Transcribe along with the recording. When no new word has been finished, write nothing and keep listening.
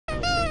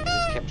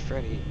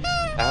Freddy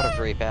out of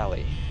Rape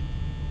Alley.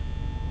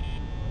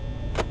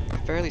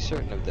 I'm fairly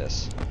certain of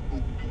this.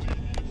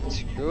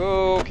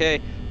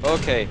 Okay,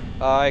 okay,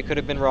 I could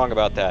have been wrong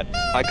about that.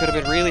 I could have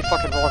been really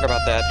fucking wrong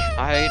about that.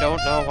 I don't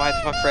know why the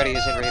fuck Freddy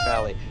is in Rape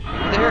Alley.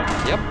 Are you there?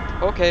 Yep,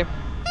 okay. You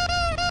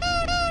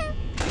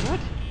know what?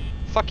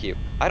 Fuck you.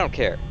 I don't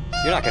care.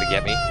 You're not gonna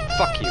get me.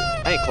 Fuck you.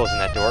 I ain't closing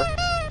that door.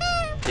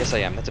 Yes, I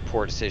am. That's a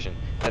poor decision.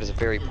 That is a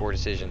very poor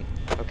decision.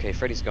 Okay,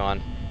 Freddy's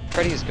gone.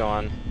 Freddy's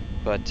gone.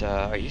 But,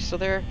 are you still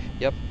there?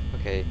 Yep.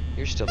 Okay,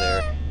 you're still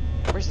there.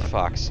 Where's the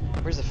fox?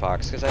 Where's the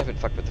fox? Because I haven't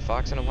fucked with the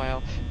fox in a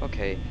while.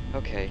 Okay,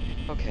 okay,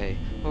 okay,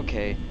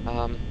 okay.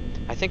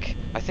 I think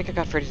I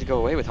got Freddy to go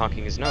away with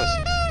honking his nose.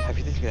 How do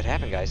you think that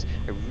happened, guys?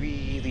 I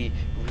really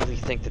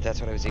think that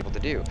that's what I was able to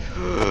do.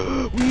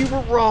 We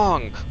were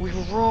wrong! We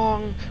were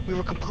wrong! We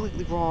were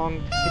completely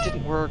wrong. It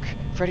didn't work.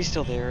 Freddy's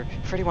still there.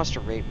 Freddy wants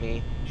to rape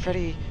me.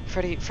 Freddy.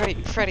 Okay,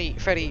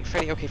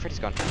 Freddy's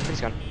gone.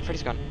 Freddy's gone.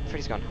 Freddy's gone.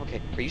 Freddy's gone. Okay,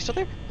 are you still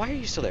there? Why are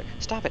you still there?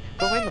 Stop it.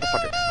 Go away,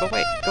 motherfucker. Go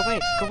away. Go away.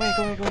 Go away.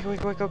 Go away. Go away.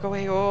 Go away. Go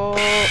away. Oh!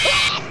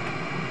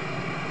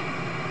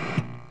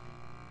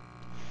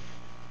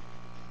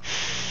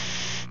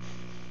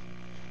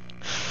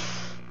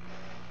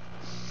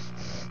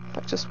 I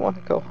just want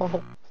to go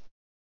home.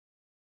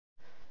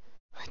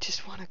 I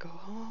just want to go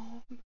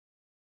home.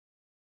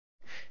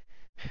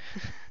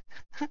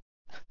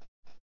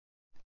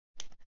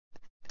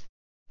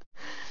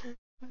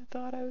 I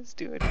thought I was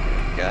doing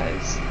good,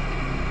 guys.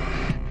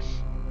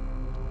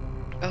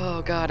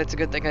 Oh god, it's a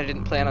good thing I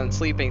didn't plan on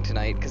sleeping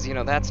tonight, because, you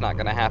know, that's not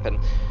gonna happen.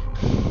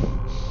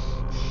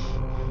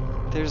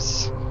 There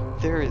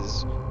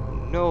is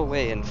no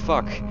way in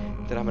fuck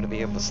that I'm gonna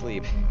be able to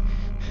sleep.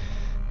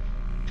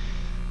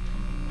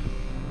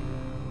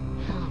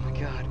 Oh my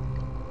god.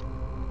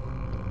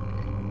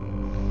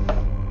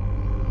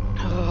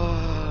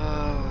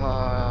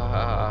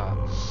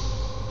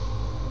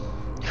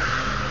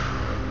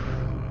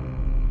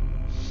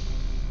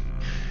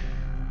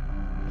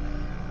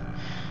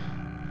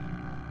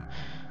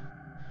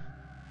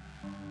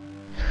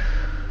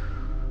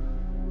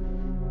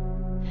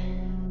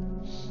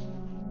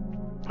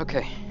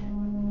 Okay.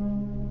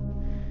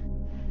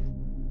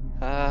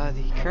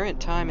 The current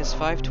time is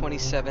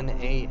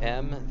 5:27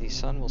 a.m. The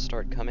sun will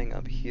start coming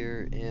up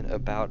here in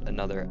about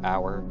another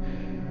hour.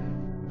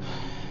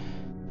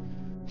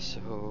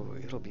 So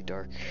it'll be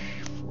dark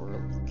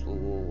for a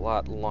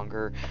lot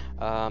longer.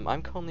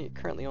 I'm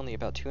currently only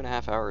about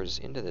 2.5 hours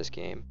into this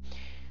game.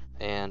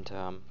 And,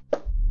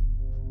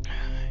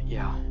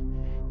 yeah.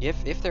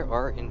 If there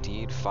are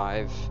indeed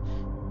 5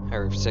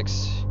 or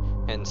 6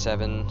 and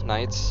 7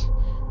 nights,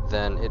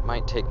 then it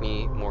might take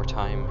me more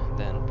time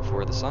than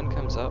before the sun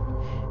comes up,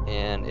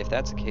 and if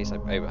that's the case,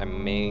 I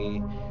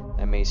may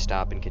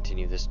stop and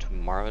continue this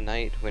tomorrow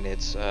night when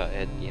it's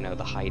at, you know,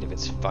 the height of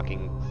its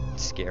fucking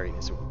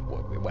scariness, or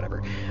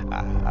whatever.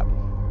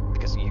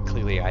 Because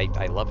clearly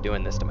I love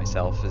doing this to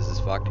myself. This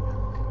is fucked.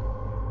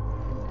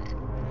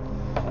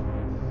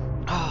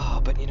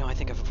 Oh, but you know, I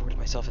think I've afforded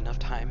myself enough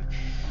time,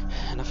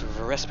 enough of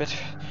a respite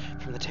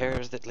from the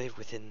terrors that live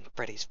within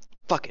Freddy's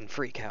fucking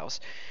freak house.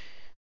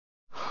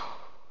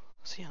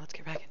 So yeah, let's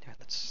get back into it.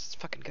 Let's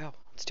fucking go.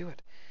 Let's do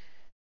it.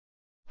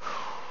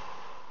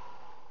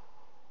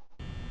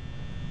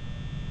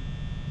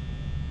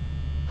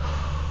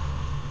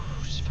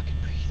 Just fucking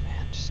breathe,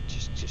 man.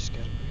 Just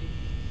gotta breathe.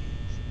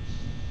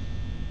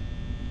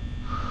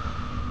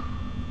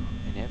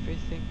 And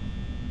everything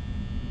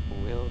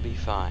will be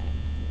fine.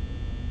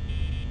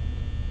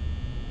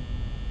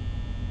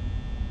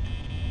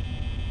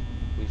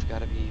 We've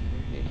gotta be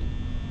very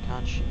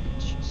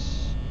conscientious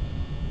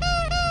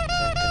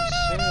and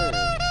conserve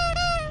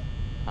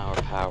our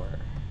power,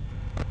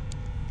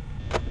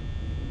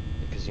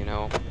 because, you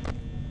know,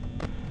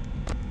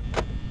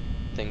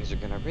 things are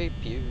gonna rape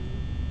you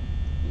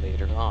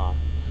later on,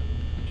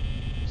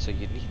 so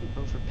you needn't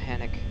over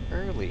panic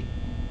early.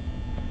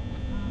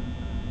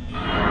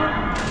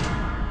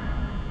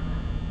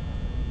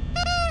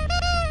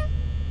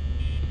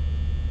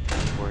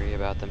 Worry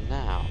about them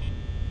now,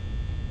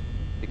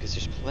 because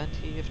there's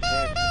plenty of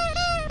terrors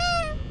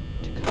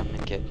to come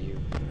and get you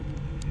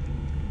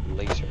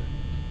later.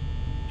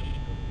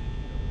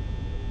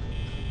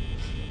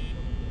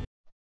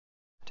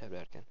 Tab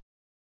that again.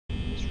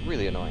 It's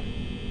really annoying.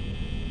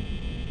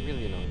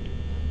 Really annoying.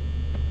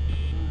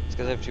 It's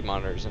because I have 2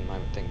 monitors and my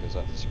thing goes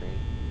off the screen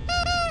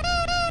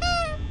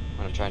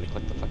when I'm trying to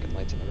click the fucking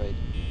lights on the right,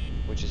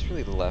 which is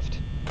really the left.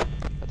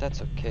 But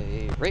that's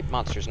okay. Rape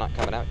Monster's not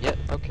coming out yet.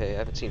 Okay, I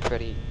haven't seen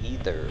Freddy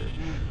either.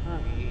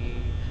 We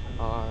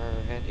are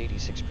at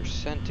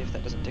 86%. If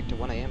that doesn't take to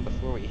 1 a.m.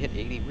 before we hit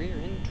 80, we're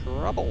in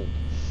trouble.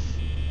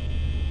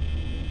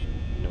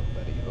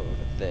 Nobody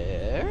over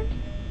there.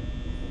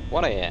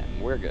 1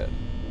 a.m. We're good.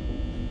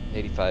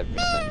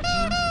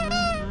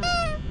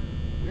 85%.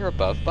 We're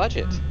above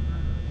budget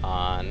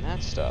on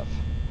that stuff.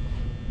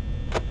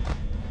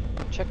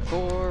 Check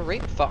for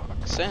Rape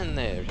Fox, and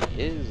there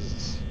he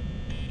is.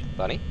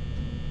 Bunny.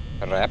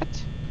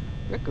 Rabbit.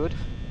 We're good.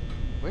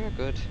 We're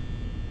good.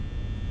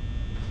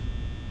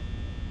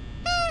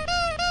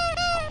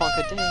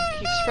 day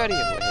keeps Freddy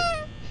away.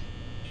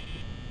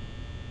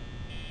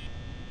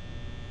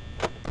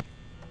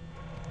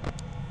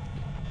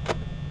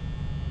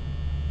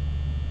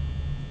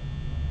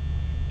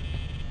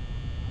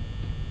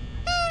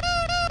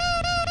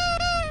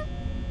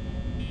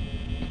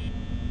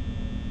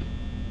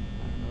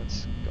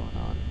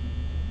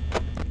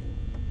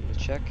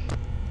 Check.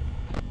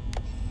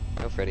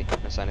 No Freddy.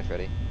 No sign of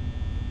Freddy.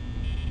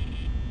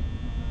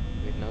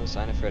 We have no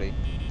sign of Freddy.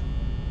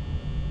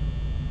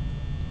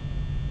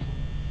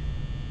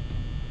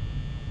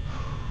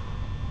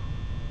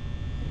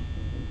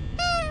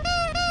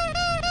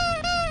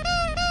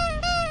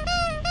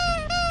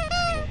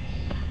 Okay.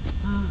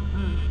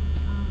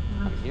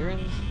 I'm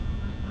hearing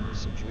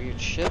some weird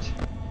shit.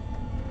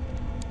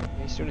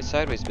 He's doing his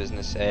sideways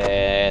business.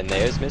 And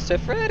there's Mr.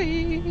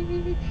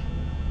 Freddy!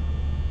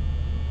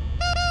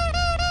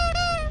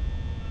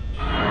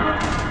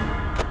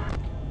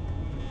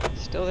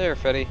 Still there,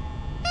 Freddy.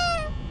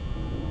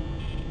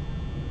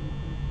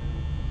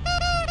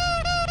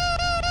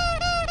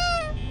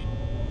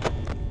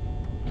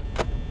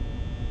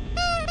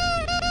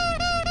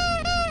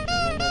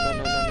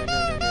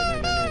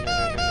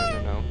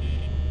 No.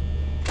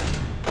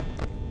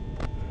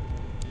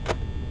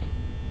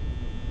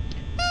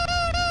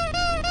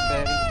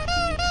 Freddy,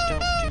 please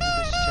don't do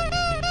this to me.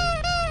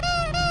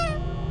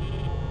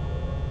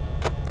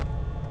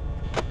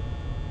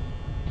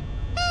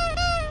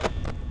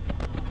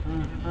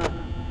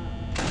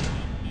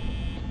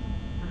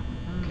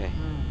 Okay.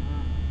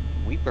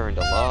 We burned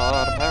a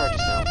lot of power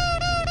just now.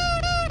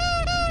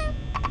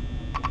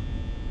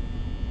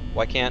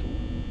 Why can't...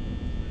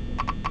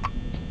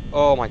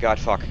 Oh my god,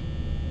 fuck.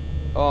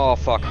 Oh,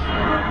 fuck.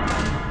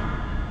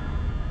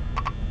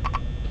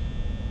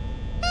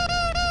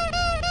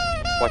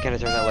 Why can't I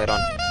turn that light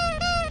on?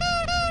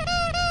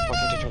 Why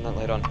can't I turn that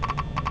light on?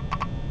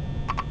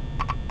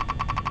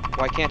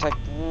 Why can't I...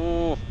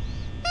 Ooh.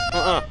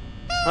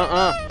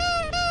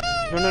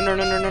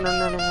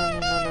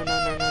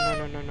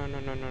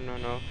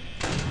 No.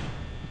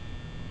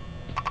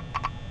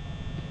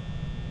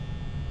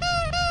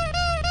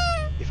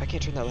 If I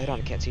can't turn that light on,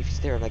 I can't see if he's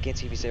there, and I can't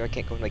see if he's there, I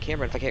can't go with my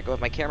camera, and if I can't go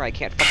with my camera, I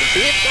can't fucking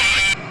see it!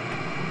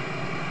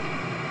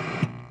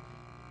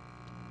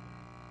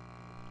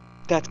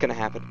 That's gonna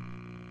happen.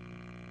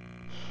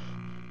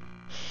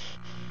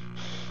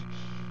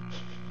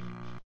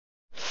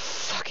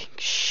 Fucking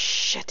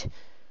shit.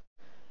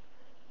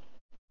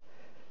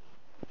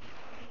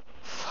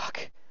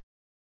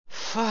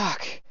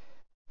 Fuck.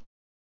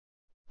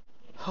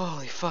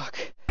 Holy fuck.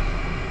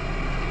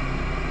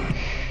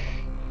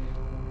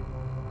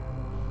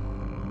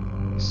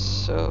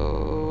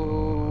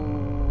 So...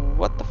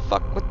 what the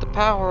fuck with the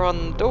power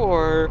on the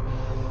door?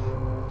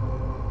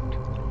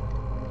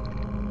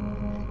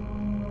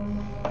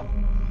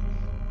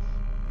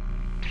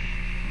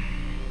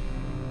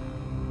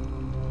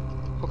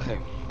 Okay.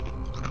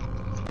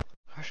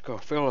 Let's go.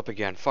 Fill it up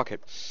again. Fuck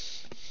it.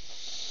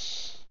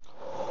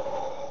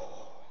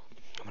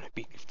 I'm gonna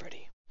beat you,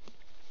 Freddy.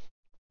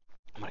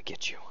 I'm gonna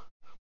get you.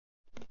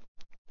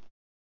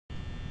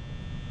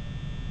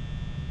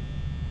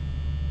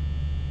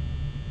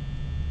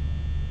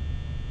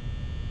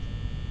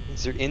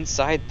 Is there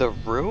inside the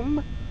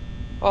room?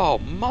 Oh,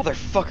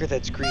 motherfucker,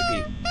 that's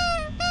creepy.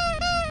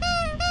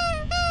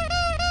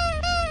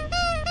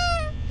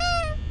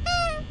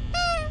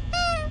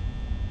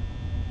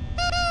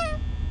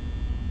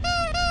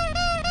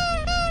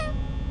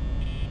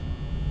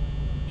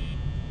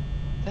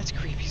 That's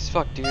creepy as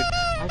fuck, dude.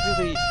 I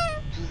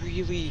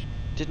really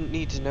didn't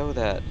need to know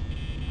that.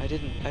 I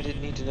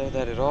didn't need to know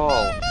that at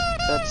all.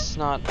 It's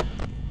not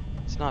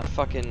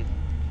fucking...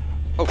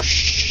 Oh,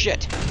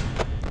 shit!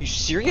 You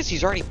serious?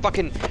 He's already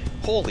fucking...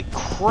 Holy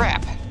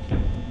crap!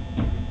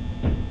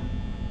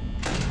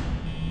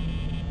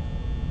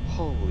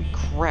 Holy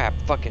crap,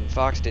 fucking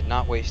Fox did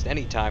not waste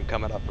any time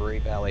coming up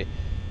Rape Alley.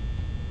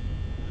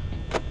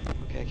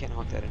 Okay, I can't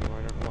honk that anymore,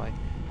 I don't know why.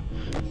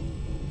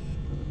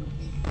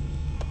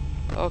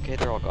 Okay,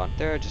 they're all gone.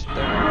 They're just...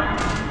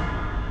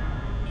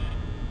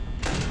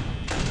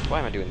 Why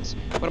am I doing this?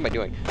 What am I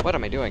doing? What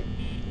am I doing?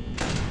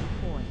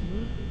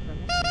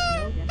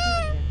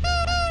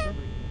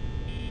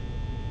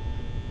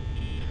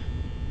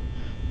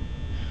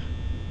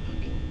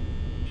 Okay.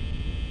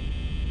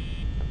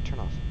 Turn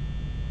off.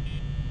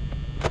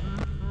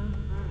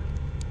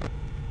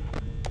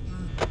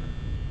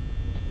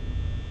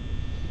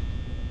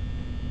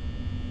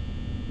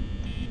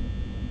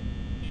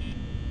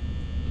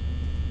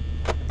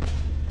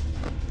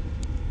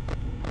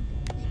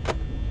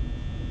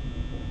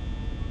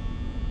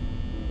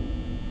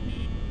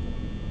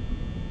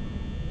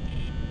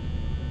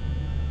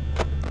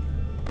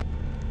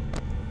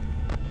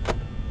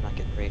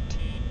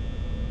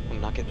 I'm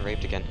not getting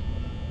raped again.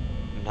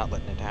 I'm not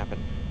letting it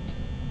happen.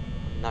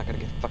 I'm not gonna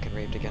get fucking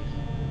raped again.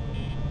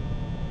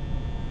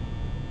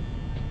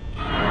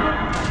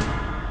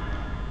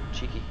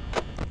 Cheeky.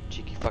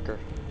 Cheeky fucker.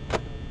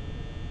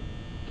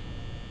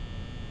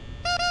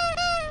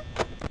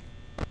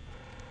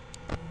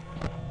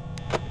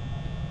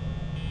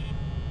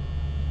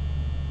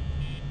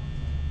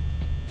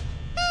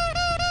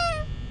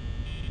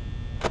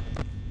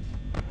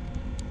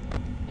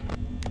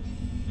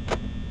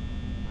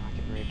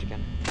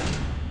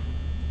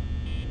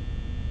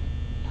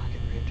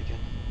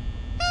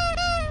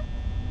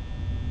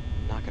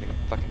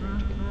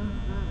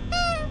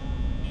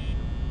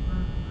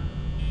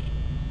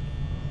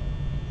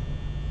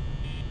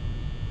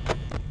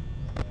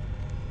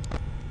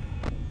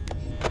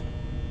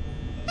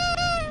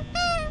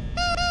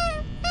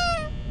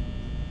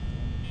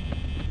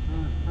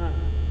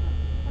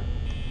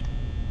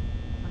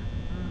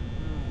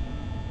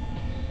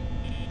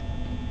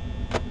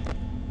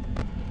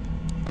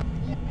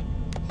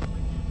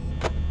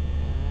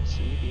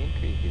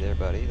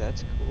 buddy.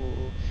 That's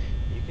cool.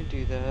 You can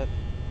do that.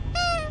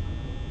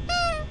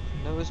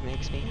 Nose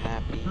makes me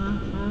happy.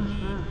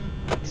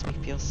 Makes me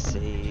feel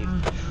safe.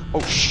 Oh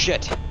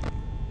shit!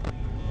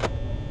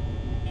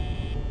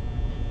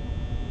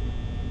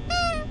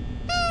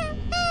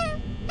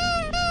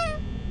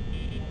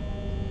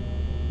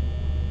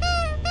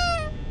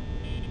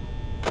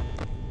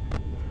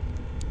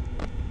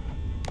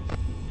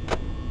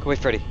 Go away,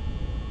 Freddy.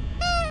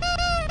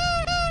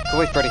 Go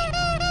away, Freddy.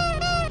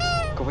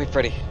 Go away,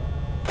 Freddy.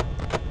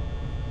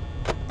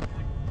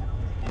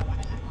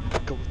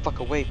 Go fuck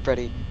away,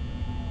 Freddy.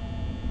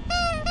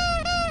 Oh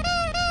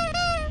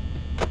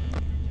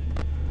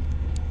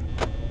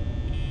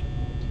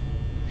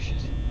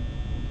shit.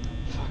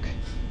 Fuck.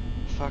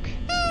 Fuck.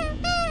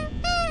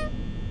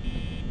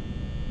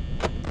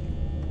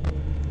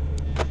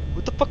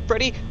 What the fuck,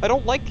 Freddy? I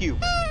don't like you.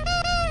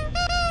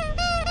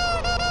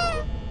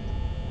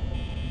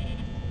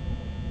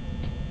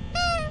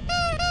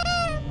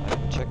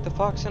 Check the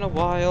fox in a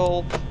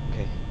while.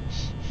 Okay.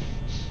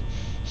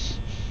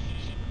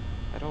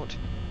 I don't...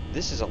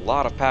 This is a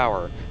lot of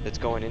power that's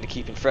going into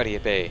keeping Freddy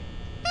at bay.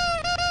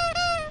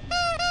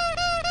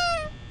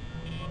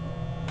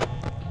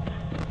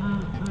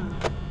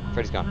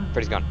 Freddy's gone.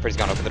 Freddy's gone. Freddy's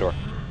gone. Open the door.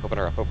 Open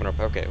her up. Open her up.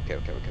 Okay, okay,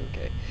 okay, okay,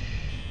 okay.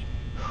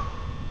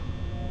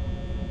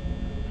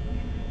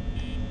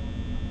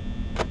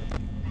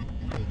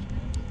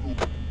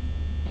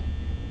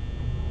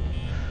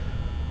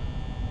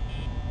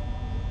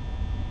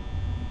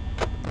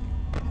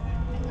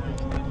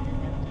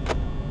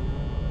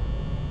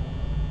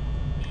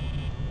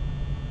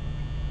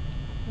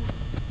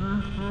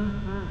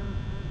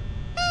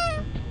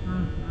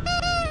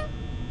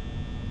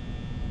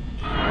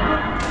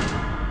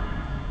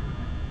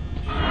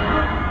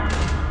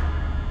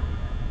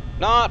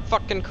 Not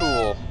fucking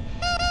cool.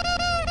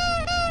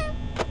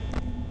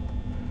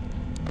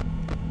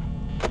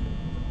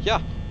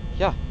 Yeah,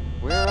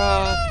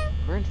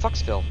 we're in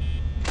Foxville.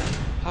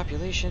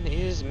 Population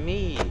is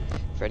me.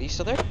 Freddy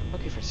still there?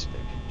 Okay, Freddy's still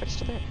there. Freddy's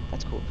still there.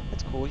 That's cool.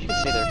 That's cool. You can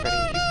stay there, Freddy.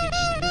 You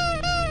just...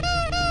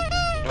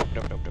 Nope,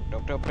 nope, nope,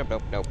 nope, nope, nope,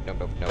 nope, nope, nope,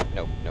 nope, nope,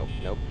 nope, nope,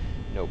 nope,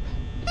 nope.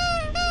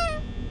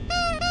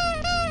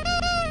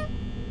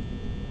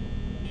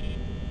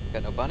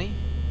 Got no bunny.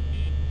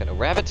 Got no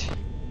rabbit.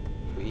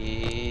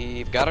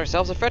 We've got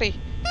ourselves a Freddy.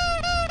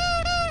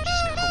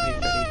 Just go away,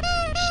 Freddy.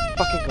 Just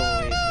fucking go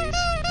away, please.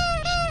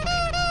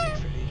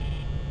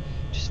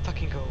 Just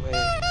fucking go away,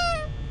 Freddy.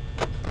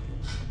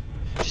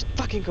 Just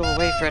fucking go away. Just fucking go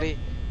away, Freddy.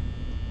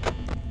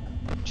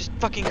 Just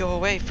fucking go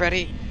away,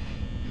 Freddy.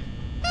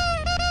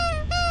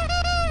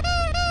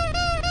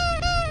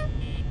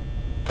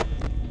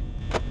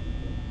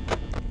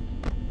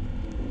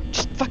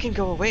 Just fucking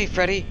go away,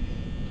 Freddy.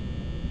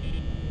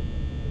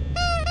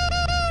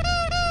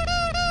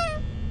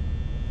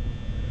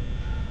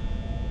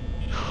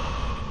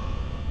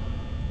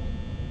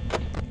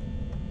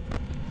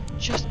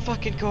 Just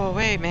fucking go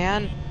away,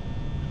 man.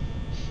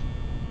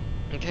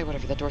 Okay,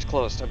 whatever, that door's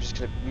closed. I'm just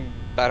gonna...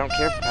 I don't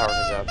care if the power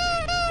goes out.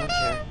 I don't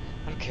care.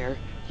 I don't care.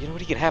 You know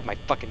what? He can have my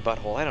fucking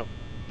butthole. I don't...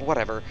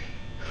 Whatever.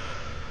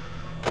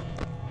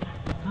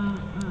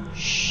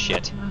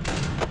 Shit.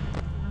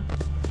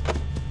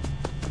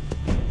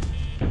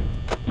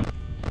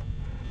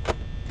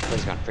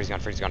 Freddy's gone. Freddy's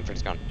gone. Freddy's gone.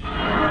 Freddy's gone.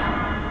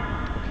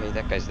 Okay,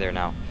 that guy's there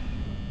now.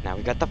 Now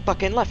we got the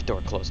fucking left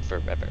door closed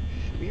forever.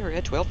 We are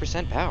at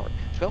 12% power.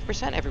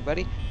 12%,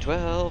 everybody.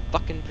 12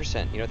 fucking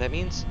percent. You know what that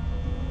means?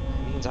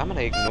 That means I'm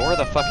gonna ignore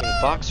the fucking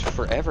fox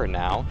forever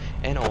now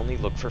and only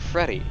look for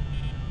Freddy.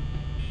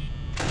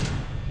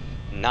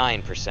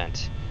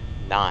 9%.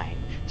 9.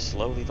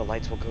 Slowly the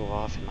lights will go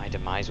off and my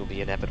demise will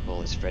be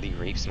inevitable as Freddy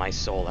rapes my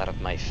soul out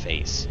of my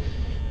face.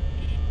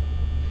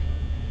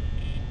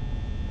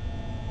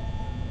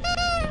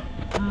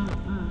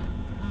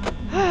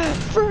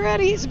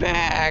 Freddy's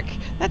back!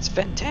 That's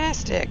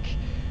fantastic!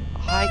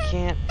 I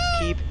can't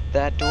keep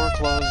that door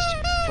closed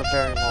for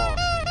very long.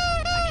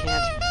 I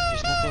can't.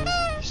 There's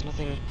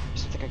nothing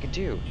I can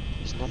do.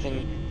 There's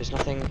nothing.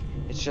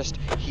 It's just,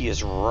 he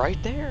is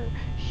right there.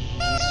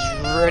 He's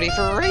ready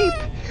for rape!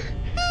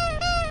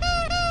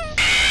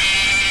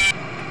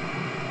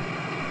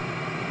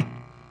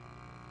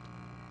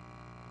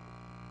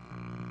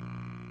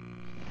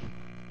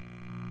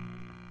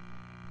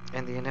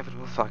 And the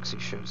inevitable Foxy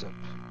shows up.